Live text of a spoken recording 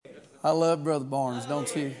I love Brother Barnes, don't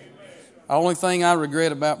you? The only thing I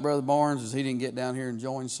regret about Brother Barnes is he didn't get down here and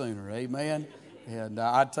join sooner. Amen. And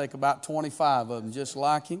I'd take about 25 of them just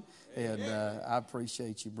like him. And I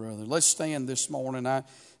appreciate you, brother. Let's stand this morning. I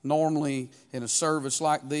normally, in a service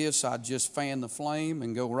like this, I just fan the flame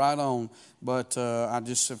and go right on. But I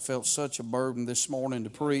just have felt such a burden this morning to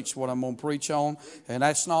preach what I'm going to preach on. And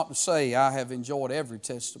that's not to say I have enjoyed every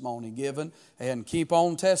testimony given and keep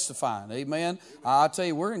on testifying. Amen. I tell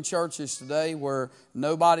you, we're in churches today where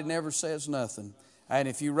nobody never says nothing. And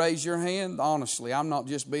if you raise your hand, honestly, I'm not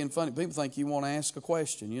just being funny. People think you want to ask a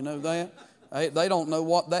question. You know that? They don't know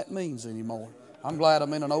what that means anymore. I'm glad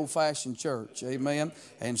I'm in an old-fashioned church. Amen.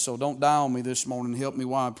 And so don't die on me this morning. Help me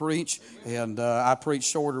while I preach. And I preach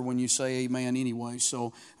shorter when you say amen anyway.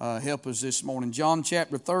 So help us this morning. John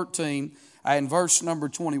chapter 13 and verse number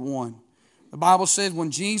 21. The Bible says,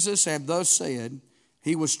 when Jesus had thus said,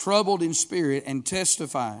 he was troubled in spirit and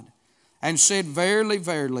testified and said, verily,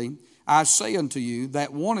 verily, I say unto you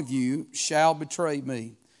that one of you shall betray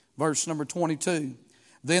me. Verse number 22.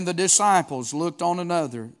 Then the disciples looked on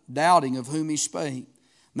another, doubting of whom he spake.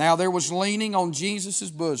 Now there was leaning on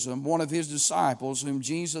Jesus' bosom one of his disciples whom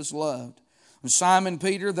Jesus loved. And Simon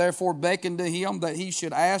Peter therefore beckoned to him that he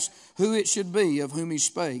should ask who it should be of whom he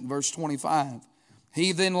spake. Verse 25.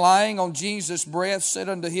 He then lying on Jesus' breast said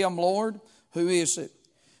unto him, Lord, who is it?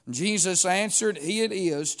 And Jesus answered, he it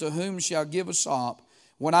is to whom shall give a sop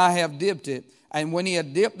when I have dipped it. And when he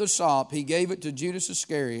had dipped the sop, he gave it to Judas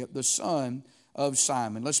Iscariot, the son of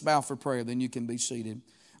Simon. Let's bow for prayer, then you can be seated.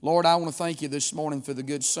 Lord, I want to thank you this morning for the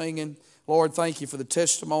good singing. Lord, thank you for the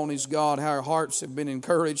testimonies, God, how our hearts have been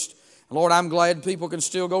encouraged. Lord, I'm glad people can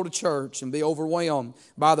still go to church and be overwhelmed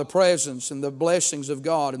by the presence and the blessings of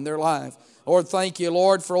God in their life. Lord, thank you,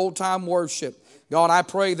 Lord, for old-time worship. God, I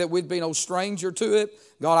pray that we'd be no stranger to it.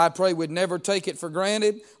 God, I pray we'd never take it for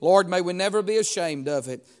granted. Lord, may we never be ashamed of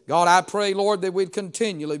it. God, I pray, Lord, that we'd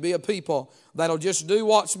continually be a people that'll just do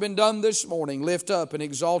what's been done this morning. Lift up and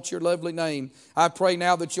exalt your lovely name. I pray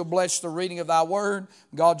now that you'll bless the reading of thy word.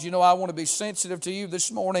 God, you know I want to be sensitive to you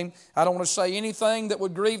this morning. I don't want to say anything that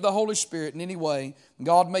would grieve the Holy Spirit in any way.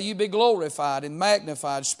 God, may you be glorified and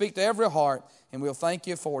magnified. Speak to every heart, and we'll thank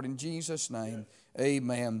you for it in Jesus' name.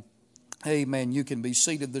 Amen. Amen. You can be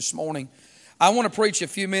seated this morning. I want to preach a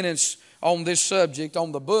few minutes on this subject,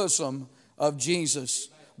 on the bosom of Jesus.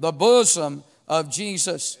 The bosom of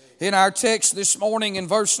Jesus. In our text this morning in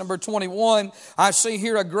verse number 21, I see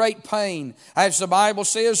here a great pain. As the Bible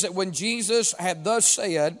says that when Jesus had thus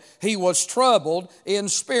said, he was troubled in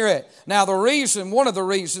spirit. Now one of the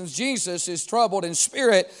reasons Jesus is troubled in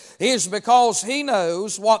spirit is because he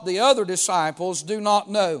knows what the other disciples do not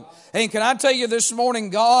know. And can I tell you this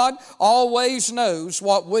morning, God always knows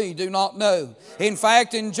what we do not know. In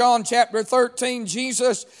fact, in John chapter 13,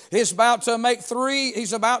 Jesus is about to make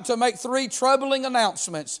three troubling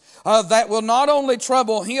announcements that will not only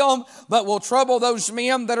trouble him, but will trouble those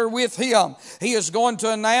men that are with him. He is going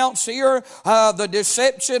to announce here the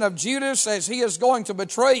deception of Judas as he is going to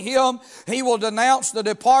betray him. He will denounce the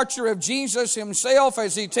departure of Jesus himself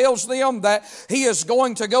as he tells them that he is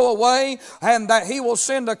going to go away and that he will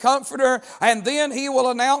send a comforter. And then he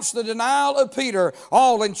will announce the denial of Peter,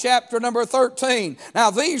 all in chapter number 13.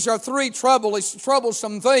 Now these are three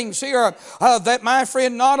troublesome things here that, my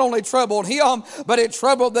friend, not only troubled him, but it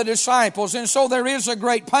troubled the disciples. And so there is a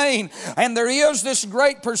great pain, and there is this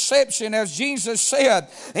great perception, as Jesus said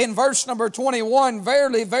in verse number 21,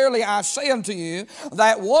 verily, verily, I say unto you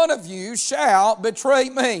that one of you shall betray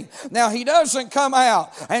me. Now he doesn't come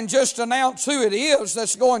out and just announce who it is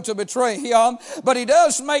that's going to betray him, but he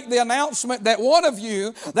does make the announcement that one of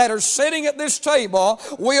you that are sitting at this table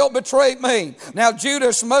will betray me. Now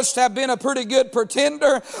Judas must have been a pretty good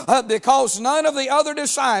pretender because none of the other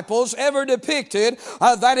disciples ever depicted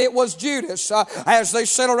that it was Judas. As they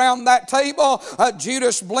sat around that table,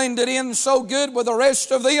 Judas blended in so good with the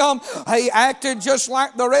rest of them. He acted just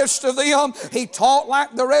like the rest of them. He taught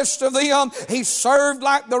like the rest of them. He served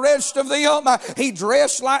like the rest of them. He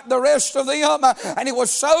dressed like the rest of them. And it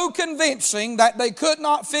was so convincing that they could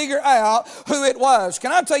not figure out who it was.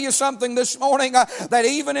 Can I tell you something this morning? That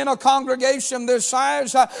even in a congregation this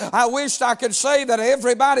size, I wished I could say that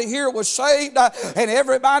everybody here was saved and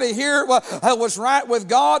everybody here was right with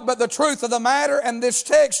God, but the truth of the matter, and this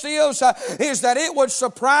text is that it would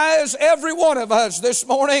surprise every one of us this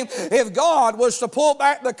morning if God was to pull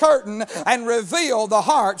back the curtain and reveal the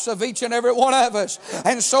hearts of each and every one of us.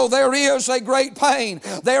 And so there is a great pain.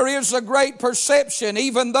 There is a great perception,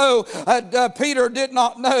 even though Peter did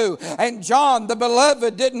not know, and John the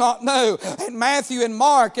beloved did not know, and Matthew and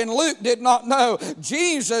Mark and Luke did not know.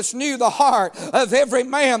 Jesus knew the heart of every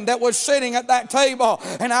man that was sitting at that table.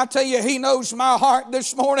 And I tell you, He knows my heart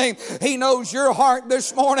this morning. He knows your heart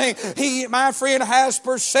this morning. He, my friend, has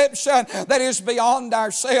perception that is beyond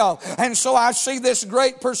ourselves. And so I see this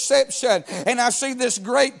great perception and I see this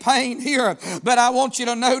great pain here. But I want you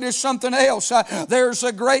to notice something else. There's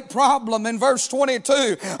a great problem in verse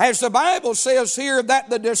 22. As the Bible says here that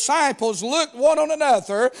the disciples looked one on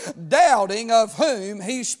another, doubting of whom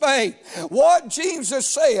He spake. What Jesus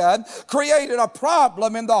said created a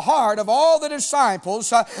problem in the heart of all the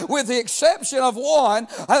disciples, with the exception of one,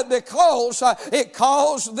 because it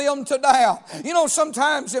caused them to doubt. You know,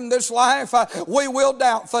 sometimes in this life we will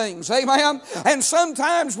doubt things, amen? And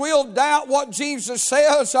sometimes we'll doubt what Jesus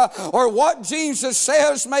says, or what Jesus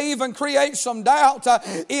says may even create some doubt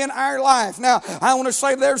in our life. Now, I want to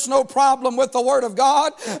say there's no problem with the Word of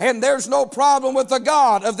God, and there's no problem with the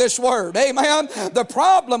God of this Word, amen? The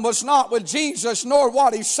problem was not with Jesus nor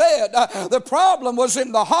what He said. The problem was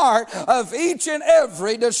in the heart of each and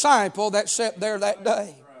every disciple that sat there that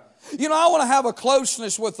day. You know, I want to have a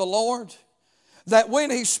closeness with the Lord that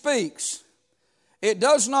when He speaks, it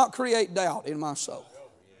does not create doubt in my soul.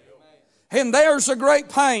 And there's a great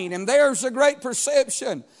pain, and there's a great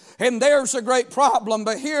perception, and there's a great problem.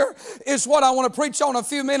 But here is what I want to preach on a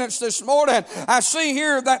few minutes this morning. I see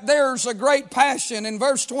here that there's a great passion in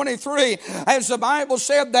verse 23, as the Bible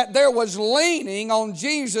said that there was leaning on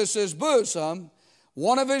Jesus' bosom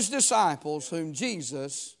one of His disciples whom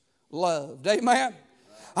Jesus loved. Amen.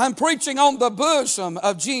 I'm preaching on the bosom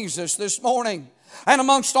of Jesus this morning. And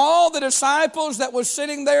amongst all the disciples that was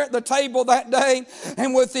sitting there at the table that day,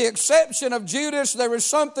 and with the exception of Judas, there is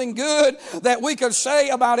something good that we could say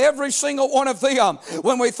about every single one of them.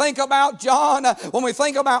 When we think about John, when we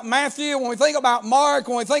think about Matthew, when we think about Mark,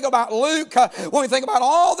 when we think about Luke, when we think about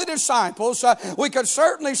all the disciples, we could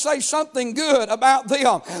certainly say something good about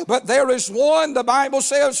them. But there is one, the Bible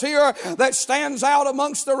says here, that stands out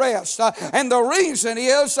amongst the rest. And the reason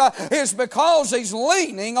is because he's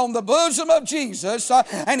leaning on the bosom of Jesus.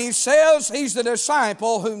 And he says he's the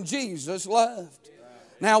disciple whom Jesus loved.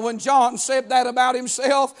 Now, when John said that about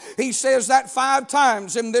himself, he says that 5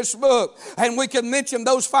 times in this book. And we can mention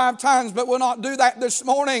those 5 times, but we'll not do that this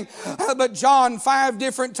morning. But John, 5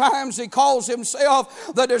 different times, he calls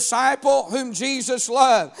himself the disciple whom Jesus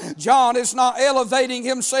loved. John is not elevating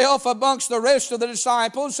himself amongst the rest of the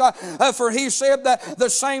disciples, for he said that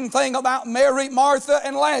the same thing about Mary, Martha,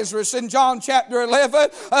 and Lazarus in John chapter 11,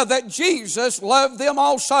 that Jesus loved them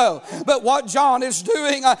also. But what John is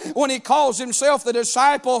doing when he calls himself the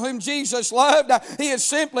disciple whom Jesus loved, he is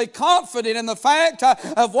simply confident in the fact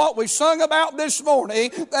of what we sung about this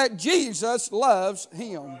morning, that Jesus loves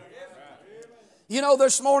him. You know,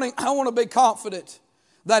 this morning I want to be confident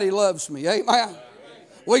that He loves me. Amen.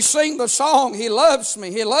 We sing the song, He loves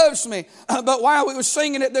me, He loves me. But while we were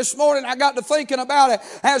singing it this morning, I got to thinking about it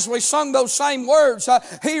as we sung those same words.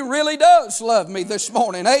 He really does love me this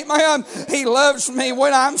morning. Amen. He loves me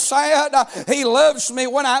when I'm sad. He loves me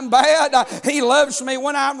when I'm bad. He loves me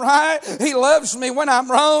when I'm right. He loves me when I'm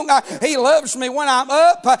wrong. He loves me when I'm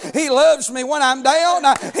up. He loves me when I'm down.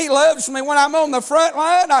 He loves me when I'm on the front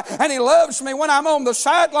line. And He loves me when I'm on the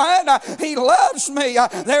sideline. He loves me.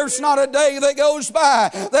 There's not a day that goes by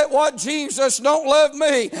that what Jesus don't love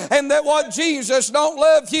me, and that what Jesus don't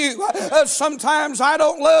love you. Sometimes I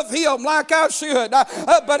don't love Him like I should,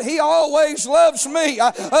 but He always loves me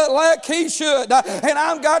like He should. And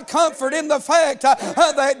I've got comfort in the fact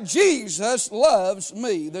that Jesus loves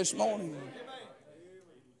me this morning.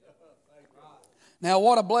 Now,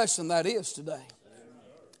 what a blessing that is today,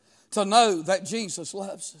 to know that Jesus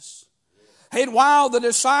loves us. And while the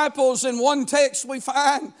disciples in one text we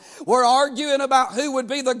find were arguing about who would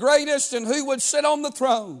be the greatest and who would sit on the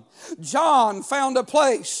throne, John found a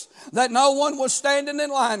place that no one was standing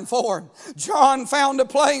in line for. John found a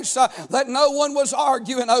place that no one was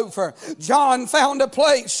arguing over. John found a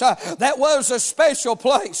place that was a special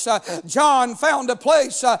place. John found a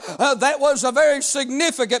place that was a very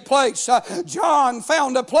significant place. John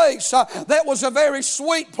found a place that was a very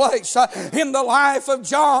sweet place in the life of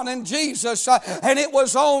John and Jesus, and it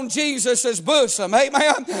was on Jesus' bosom.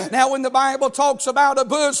 Amen. Now, when the Bible talks about a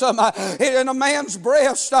bosom in a man's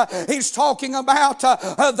breast, he's talking about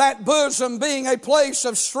that that bosom being a place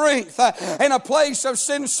of strength and a place of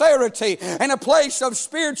sincerity and a place of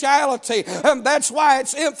spirituality. And that's why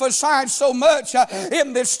it's emphasized so much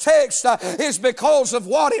in this text is because of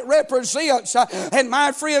what it represents. And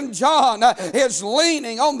my friend John is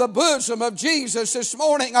leaning on the bosom of Jesus this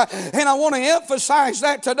morning. And I want to emphasize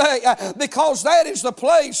that today because that is the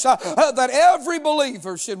place that every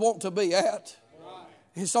believer should want to be at.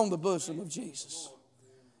 It's on the bosom of Jesus.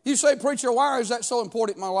 You say, preacher, why is that so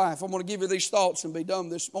important in my life? I'm going to give you these thoughts and be done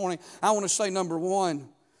this morning. I want to say, number one,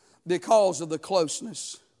 because of the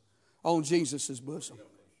closeness on Jesus' bosom.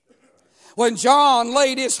 When John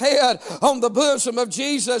laid his head on the bosom of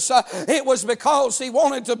Jesus, it was because he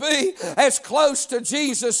wanted to be as close to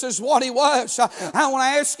Jesus as what he was. I want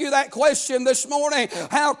to ask you that question this morning.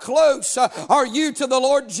 How close are you to the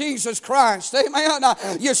Lord Jesus Christ? Amen.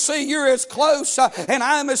 You see, you're as close and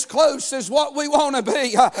I'm as close as what we want to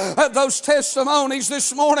be. Those testimonies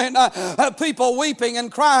this morning, people weeping and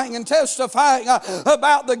crying and testifying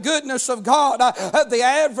about the goodness of God. The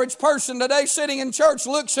average person today sitting in church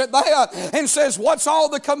looks at that and says, what's all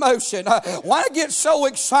the commotion? Why get so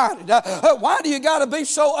excited? Why do you got to be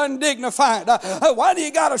so undignified? Why do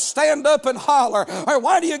you got to stand up and holler? Or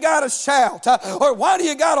why do you got to shout? Or why do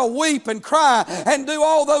you got to weep and cry and do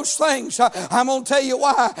all those things? I'm going to tell you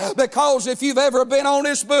why. Because if you've ever been on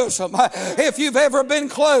His bosom, if you've ever been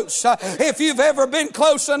close, if you've ever been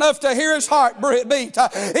close enough to hear His heart beat,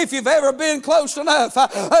 if you've ever been close enough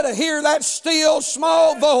to hear that still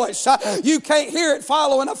small voice, you can't hear it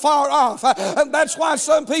following afar off. And that's why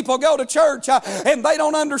some people go to church and they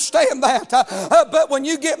don't understand that. But when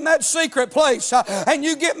you get in that secret place and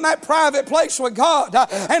you get in that private place with God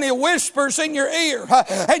and He whispers in your ear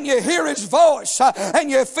and you hear His voice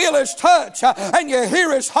and you feel His touch and you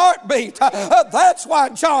hear His heartbeat, that's why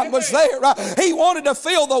John was there. He wanted to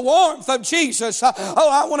feel the warmth of Jesus. Oh,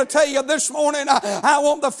 I want to tell you this morning, I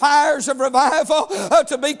want the fires of revival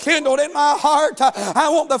to be kindled in my heart. I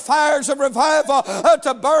want the fires of revival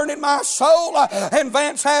to burn in my soul. And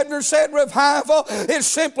Vance Hadner said revival is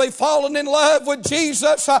simply falling in love with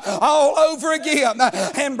Jesus all over again.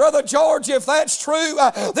 And Brother George, if that's true,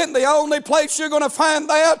 then the only place you're going to find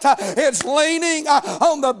that is leaning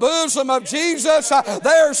on the bosom of Jesus.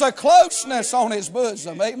 There's a closeness on His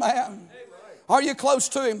bosom. Amen. Are you close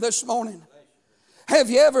to Him this morning? Have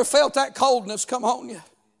you ever felt that coldness come on you?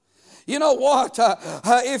 You know what?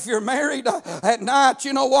 If you're married at night,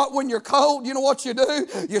 you know what? When you're cold, you know what you do?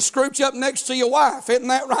 You scrooch up next to your wife. Isn't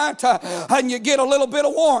that right? And you get a little bit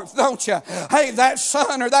of warmth, don't you? Hey, that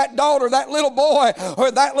son or that daughter, that little boy or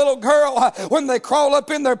that little girl, when they crawl up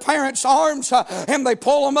in their parents' arms and they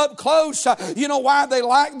pull them up close, you know why they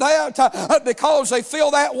like that? Because they feel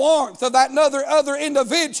that warmth of that other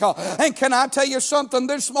individual. And can I tell you something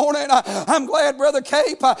this morning? I'm glad, Brother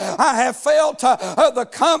Cape, I have felt the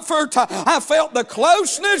comfort. I felt the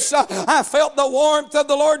closeness. I felt the warmth of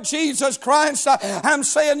the Lord Jesus Christ. I'm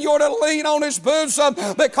saying you ought to lean on His bosom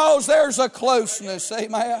because there's a closeness.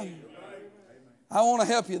 Amen. I want to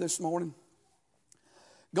help you this morning.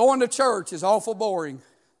 Going to church is awful boring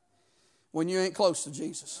when you ain't close to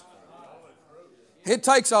Jesus. It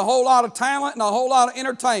takes a whole lot of talent and a whole lot of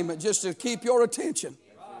entertainment just to keep your attention.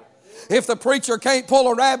 If the preacher can't pull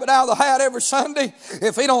a rabbit out of the hat every Sunday,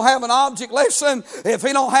 if he don't have an object lesson, if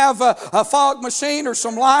he don't have a fog machine or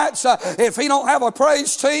some lights, if he don't have a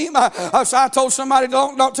praise team. So I told somebody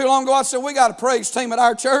not too long ago, I said, we got a praise team at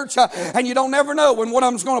our church, and you don't never know when one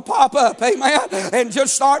of them's going to pop up, amen, and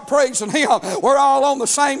just start praising Him. We're all on the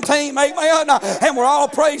same team, amen, and we're all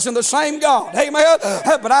praising the same God, amen.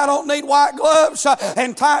 But I don't need white gloves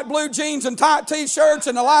and tight blue jeans and tight t-shirts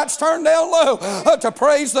and the lights turned down low to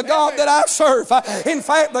praise the God that I serve. In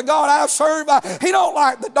fact, the God I serve, He don't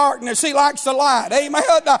like the darkness. He likes the light. Amen.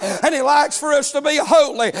 And He likes for us to be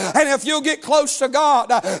holy. And if you'll get close to God,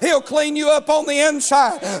 He'll clean you up on the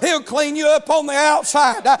inside. He'll clean you up on the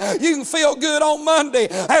outside. You can feel good on Monday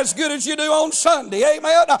as good as you do on Sunday.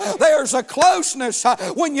 Amen. There's a closeness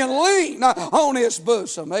when you lean on His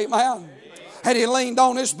bosom. Amen. And he leaned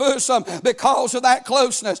on His bosom because of that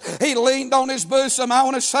closeness. He leaned on His bosom. I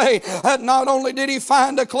want to say, not only did he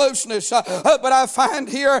find a closeness, but I find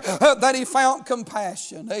here that he found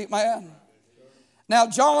compassion. Amen. Now,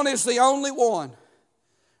 John is the only one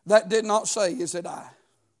that did not say, is it I?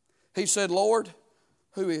 He said, Lord,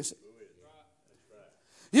 who is it?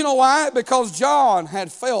 You know why? Because John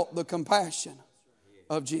had felt the compassion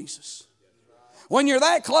of Jesus. When you're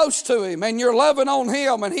that close to Him and you're loving on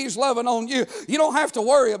Him and He's loving on you, you don't have to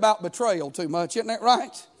worry about betrayal too much, isn't that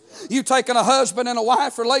right? You taking a husband and a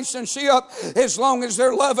wife relationship, as long as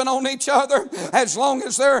they're loving on each other, as long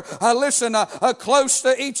as they're, close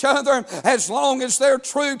to each other, as long as they're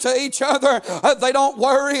true to each other, they don't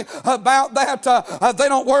worry about that. They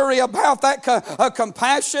don't worry about that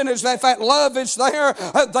compassion, is that love is there.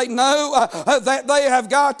 They know that they have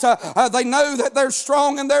got, they know that they're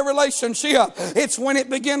strong in their relationship. It's when it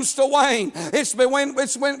begins to wane. It's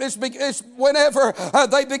whenever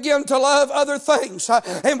they begin to love other things.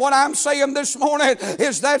 And what I'm saying this morning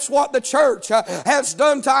is that's what the church has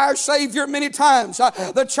done to our Savior many times.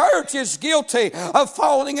 The church is guilty of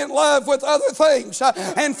falling in love with other things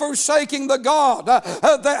and forsaking the God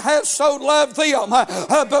that has so loved them.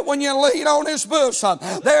 But when you lean on His bosom,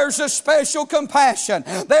 there's a special compassion.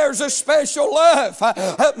 There's a special love.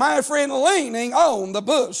 My friend, leaning on the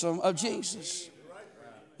bosom of Jesus.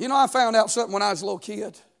 You know, I found out something when I was a little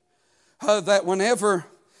kid, that whenever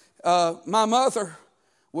my mother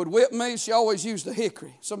would whip me, she always used a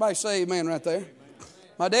hickory. Somebody say amen right there.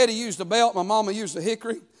 My daddy used a belt, my mama used a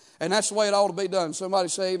hickory, and that's the way it ought to be done. Somebody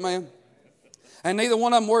say amen. And neither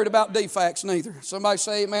one of them worried about defects neither. Somebody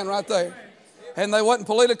say amen right there. And they wasn't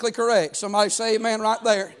politically correct. Somebody say amen right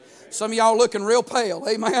there. Some of y'all looking real pale.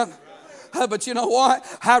 Amen. But you know what?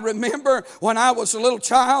 I remember when I was a little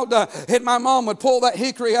child, and my mom would pull that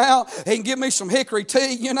hickory out and give me some hickory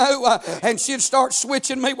tea, and she'd start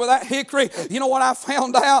switching me with that hickory. You know what I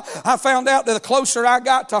found out? I found out that the closer I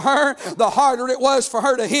got to her, the harder it was for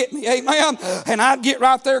her to hit me. Amen? And I'd get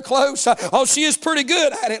right there close. She is pretty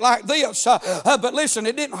good at it like this. But listen,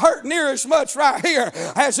 it didn't hurt near as much right here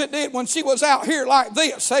as it did when she was out here like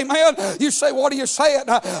this. Amen? You say, what are you saying?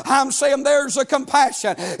 I'm saying there's a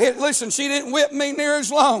compassion. Listen, she didn't whip me near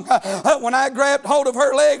as long. When I grabbed hold of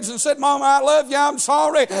her legs and said, Mama, I love you, I'm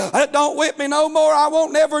sorry, don't whip me no more, I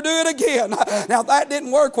won't never do it again. Now that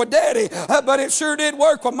didn't work with Daddy, but it sure did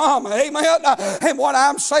work with Mama. Amen. And what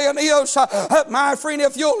I'm saying is, my friend,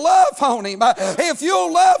 if you'll love on Him, if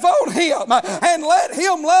you'll love on Him and let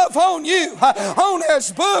Him love on you, on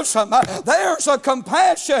His bosom, there's a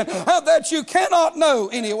compassion that you cannot know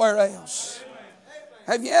anywhere else.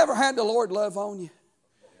 Have you ever had the Lord love on you?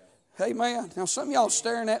 Amen. Now some of y'all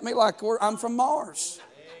staring at me like I'm from Mars.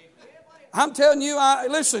 I'm telling you,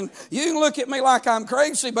 listen, you can look at me like I'm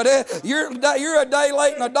crazy, but you're a day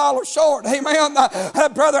late and a dollar short. Amen.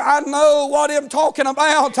 Brother, I know what I'm talking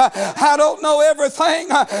about. I don't know everything,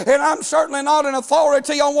 and I'm certainly not an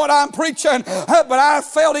authority on what I'm preaching, but I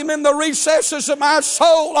felt Him in the recesses of my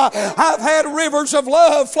soul. I've had rivers of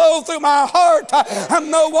love flow through my heart. I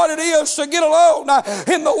know what it is to get alone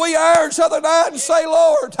in the wee hours of the night and say,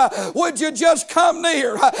 Lord, would you just come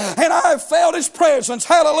near? And I felt His presence.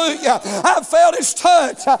 Hallelujah. I felt His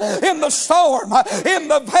touch in the storm, in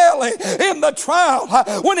the valley, in the trial.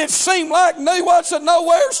 When it seemed like He wasn't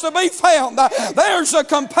nowhere to be found, there's a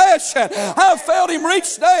compassion. I felt Him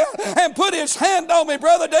reach down and put His hand on me,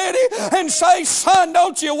 Brother Daddy, and say, son,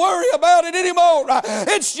 don't you worry about it anymore.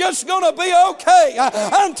 It's just going to be okay.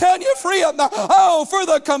 I'm telling you, friend, oh, for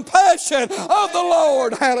the compassion of the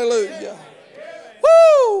Lord. Hallelujah.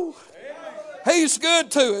 Woo! He's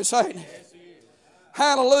good to us, ain't He?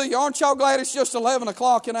 Hallelujah. Aren't y'all glad it's just 11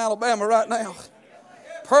 o'clock in Alabama right now?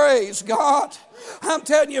 Praise God. I'm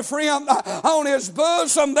telling you, friend, on His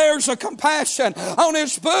bosom there's a compassion. On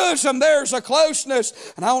His bosom there's a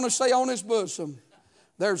closeness. And I want to say on His bosom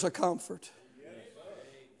there's a comfort.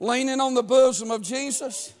 Leaning on the bosom of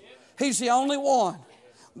Jesus, He's the only one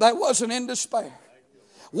that wasn't in despair.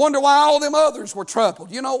 Wonder why all them others were troubled.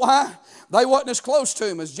 You know why? They wasn't as close to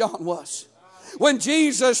Him as John was. When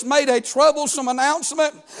Jesus made a troublesome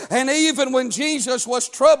announcement, and even when Jesus was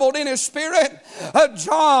troubled in his spirit,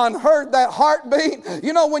 John heard that heartbeat.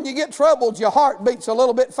 You know, when you get troubled, your heart beats a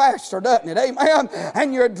little bit faster, doesn't it? Amen.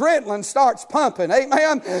 And your adrenaline starts pumping.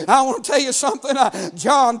 Amen. I want to tell you something.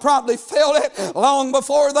 John probably felt it long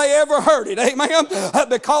before they ever heard it. Amen.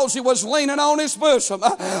 Because he was leaning on his bosom.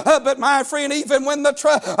 But my friend, even when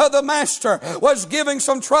the master was giving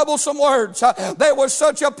some troublesome words, there was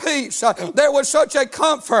such a peace. There was such a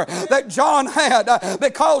comfort that John had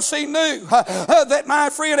because he knew that,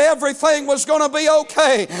 my friend, everything was going to be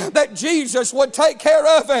okay, that Jesus would take care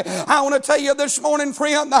of it. I want to tell you this morning,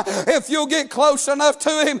 friend, if you'll get close enough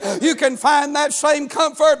to Him, you can find that same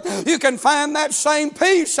comfort. You can find that same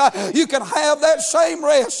peace. You can have that same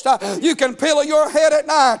rest. You can pillow your head at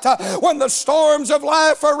night when the storms of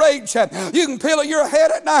life are raging. You can pillow your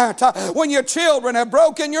head at night when your children have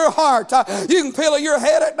broken your heart. You can pillow your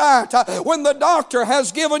head at night when the doctor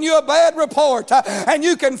has given you a bad report, and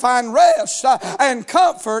you can find rest and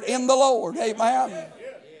comfort in the Lord. Amen.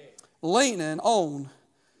 Leaning on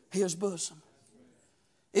His bosom.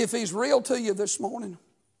 If He's real to you this morning,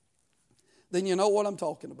 then you know what I'm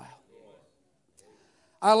talking about.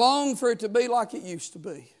 I long for it to be like it used to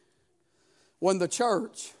be when the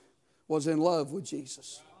church was in love with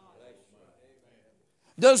Jesus.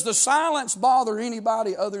 Does the silence bother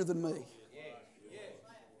anybody other than me?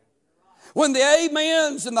 When the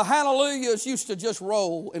amens and the hallelujahs used to just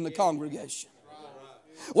roll in the congregation.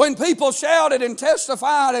 When people shouted and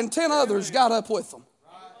testified and 10 others got up with them.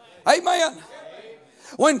 Amen.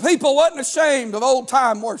 When people wasn't ashamed of old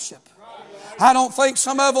time worship. I don't think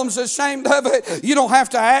some of them's ashamed of it. You don't have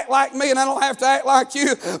to act like me and I don't have to act like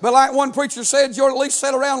you. But like one preacher said, you ought to at least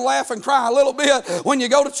sit around and laugh and cry a little bit when you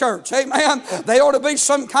go to church. Amen. There ought to be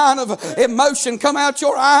some kind of emotion come out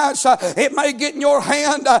your eyes. It may get in your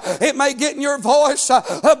hand. It may get in your voice.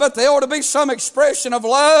 But there ought to be some expression of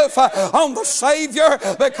love on the Savior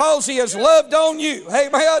because He has loved on you.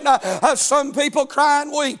 Amen. Some people cry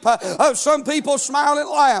and weep. Some people smile and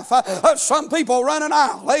laugh. Some people run an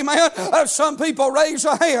aisle. Amen. Some people raise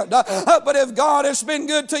a hand. But if God has been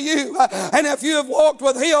good to you, and if you have walked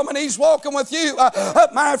with Him and He's walking with you,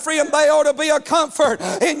 my friend, they ought to be a comfort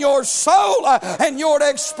in your soul, and you ought to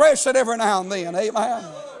express it every now and then. Amen.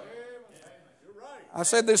 I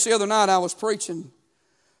said this the other night. I was preaching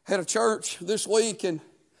at a church this week, and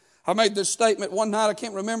I made this statement one night. I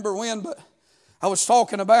can't remember when, but I was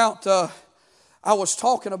talking about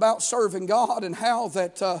serving God and how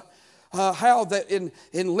that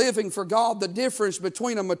in living for God, the difference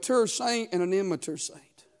between a mature saint and an immature saint.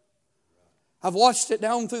 I've watched it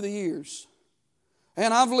down through the years.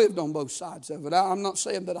 And I've lived on both sides of it. I'm not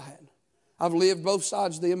saying that I hadn't. I've lived both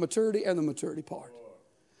sides, the immaturity and the maturity part.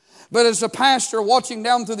 But as a pastor watching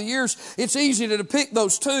down through the years, it's easy to depict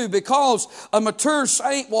those two because a mature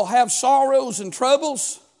saint will have sorrows and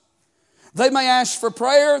troubles. They may ask for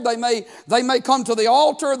prayer. They may come to the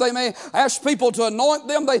altar. They may ask people to anoint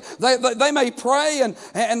them. They may pray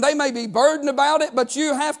and they may be burdened about it. But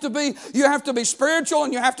you have to be spiritual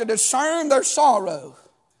and you have to discern their sorrow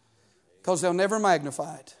because they'll never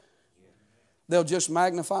magnify it. They'll just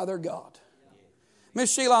magnify their God.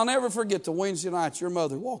 Miss Sheila, I'll never forget the Wednesday night your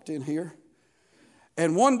mother walked in here.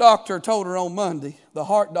 And one doctor told her on Monday, the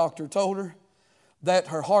heart doctor told her that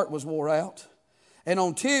her heart was wore out. And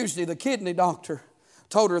on Tuesday, the kidney doctor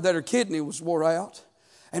told her that her kidney was wore out.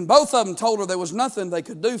 And both of them told her there was nothing they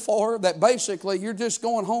could do for her, that basically you're just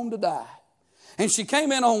going home to die. And she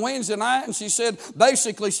came in on Wednesday night and she said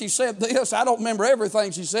this. I don't remember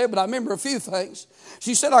everything she said, but I remember a few things.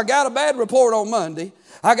 She said, I got a bad report on Monday.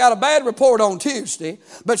 I got a bad report on Tuesday.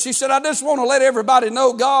 But she said, I just want to let everybody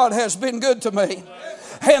know God has been good to me.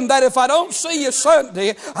 And that if I don't see you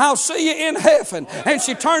Sunday, I'll see you in heaven. And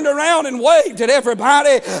she turned around and waved at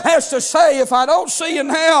everybody as to say, if I don't see you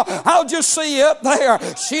now, I'll just see you up there.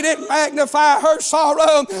 She didn't magnify her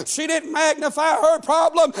sorrow. She didn't magnify her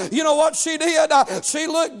problem. You know what she did? She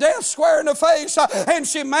looked death square in the face and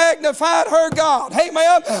she magnified her God. Hey,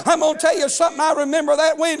 man, I'm going to tell you something. I remember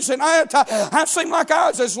that Wednesday night. I seemed like I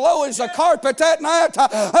was as low as the carpet that night.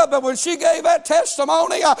 But when she gave that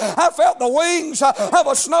testimony, I felt the wings of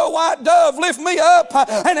a snow white dove lift me up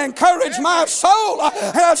and encourage my soul.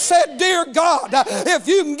 And I said, dear God, if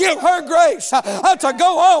you can give her grace to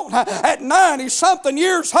go on at 90-something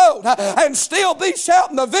years old and still be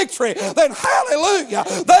shouting the victory, then hallelujah,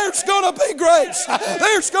 there's going to be grace.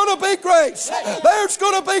 There's going to be grace. There's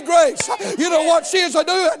going to be grace. You know what she is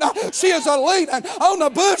doing? She is leaning on the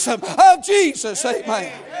bosom of Jesus.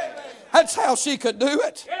 Amen. That's how she could do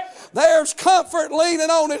it. There's comfort leaning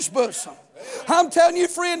on His bosom. I'm telling you,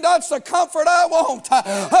 friend, that's the comfort I want.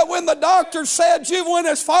 When the doctor said you went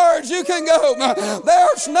as far as you can go,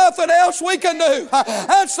 there's nothing else we can do.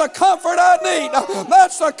 That's the comfort I need.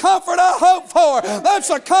 That's the comfort I hope for. That's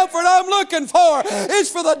the comfort I'm looking for. It's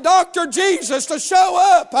for the doctor Jesus to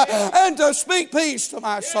show up and to speak peace to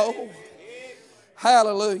my soul.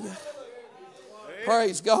 Hallelujah.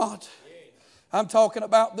 Praise God. I'm talking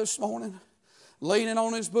about this morning, leaning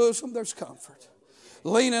on His bosom, there's comfort.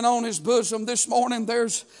 Leaning on His bosom this morning,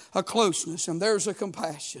 there's a closeness and there's a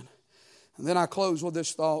compassion. And then I close with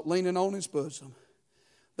this thought. Leaning on His bosom,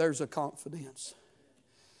 there's a confidence.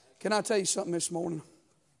 Can I tell you something this morning?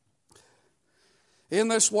 In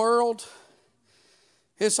this world,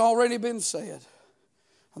 it's already been said.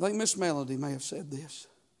 I think Miss Melody may have said this.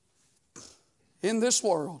 In this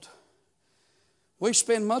world, we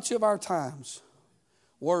spend much of our times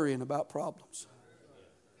worrying about problems.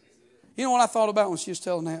 You know what I thought about when she was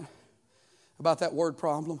telling that? About that word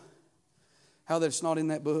problem. How that it's not in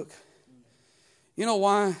that book. You know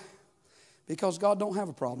why? Because God don't have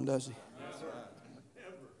a problem, does He?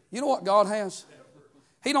 You know what God has?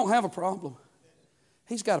 He don't have a problem.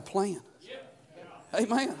 He's got a plan.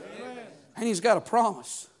 Amen. And He's got a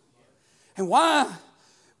promise. And why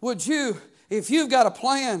would you, if you've got a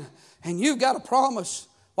plan and you've got a promise,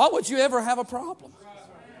 why would you ever have a problem?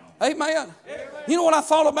 Amen. You know what I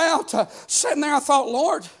thought about? Sitting there, I thought,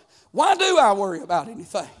 Lord, why do I worry about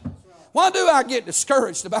anything? Why do I get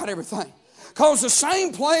discouraged about everything? Because the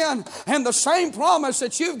same plan and the same promise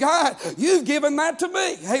that you've got, you've given that to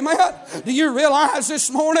me. Amen. Do you realize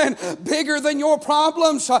this morning, bigger than your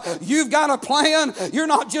problems, you've got a plan. You're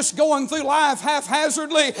not just going through life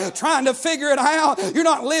haphazardly, trying to figure it out. You're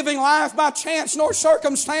not living life by chance nor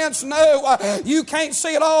circumstance. No, you can't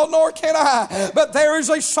see it all, nor can I. But there is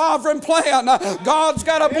a sovereign plan. God's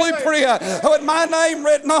got a blueprint with my name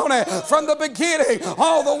written on it from the beginning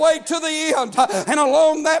all the way to the end. And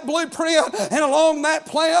along that blueprint, and along that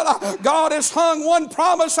plan, God has hung one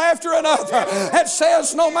promise after another. It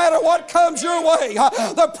says no matter what comes your way,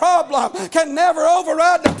 the problem can never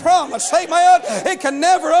override the promise. Amen. It can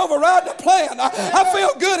never override the plan. I feel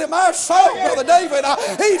good in my soul, Brother David.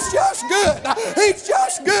 He's just good. He's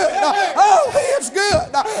just good. Oh, He is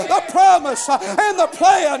good. The promise and the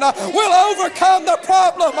plan will overcome the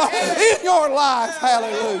problem in your life.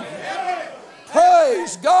 Hallelujah.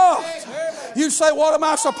 Praise God. You say, what am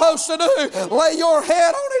I supposed to do? Lay your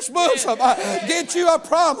head on His bosom. Get you a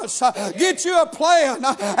promise. Get you a plan.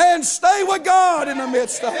 And stay with God in the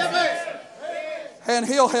midst of it. And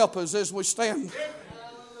He'll help us as we stand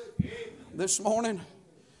this morning.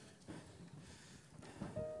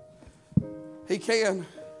 He can.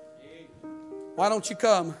 Why don't you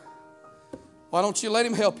come? Why don't you let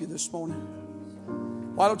Him help you this morning?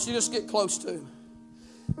 Why don't you just get close to Him?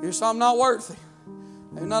 You say, I'm not worthy.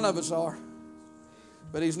 And none of us are.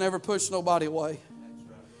 But He's never pushed nobody away.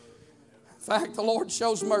 In fact, the Lord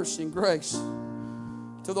shows mercy and grace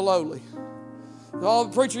to the lowly. Oh,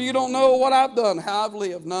 preacher, you don't know what I've done, how I've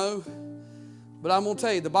lived. No. But I'm going to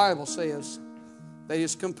tell you, the Bible says that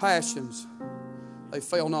His compassions, they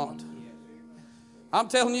fail not. I'm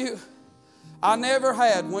telling you, I never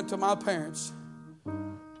went to my parents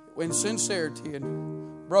in sincerity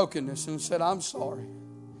and brokenness and said, I'm sorry.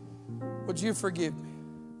 Would you forgive me?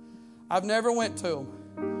 I've never went to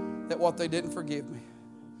them that what they didn't forgive me.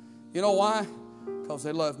 You know why? Because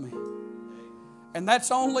they love me. And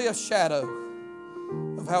that's only a shadow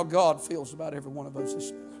of how God feels about every one of us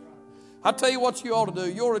this morning. I tell you what you ought to do.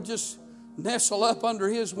 You ought to just nestle up under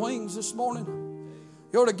His wings this morning.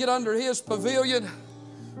 You ought to get under His pavilion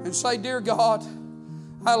and say, Dear God,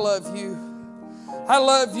 I love you. I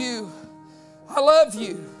love you. I love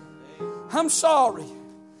you. I'm sorry,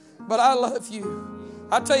 but I love you.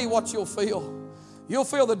 I tell you what you'll feel. You'll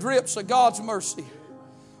feel the drips of God's mercy,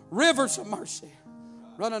 rivers of mercy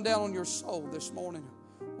running down on your soul this morning.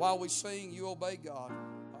 While we sing, you obey God.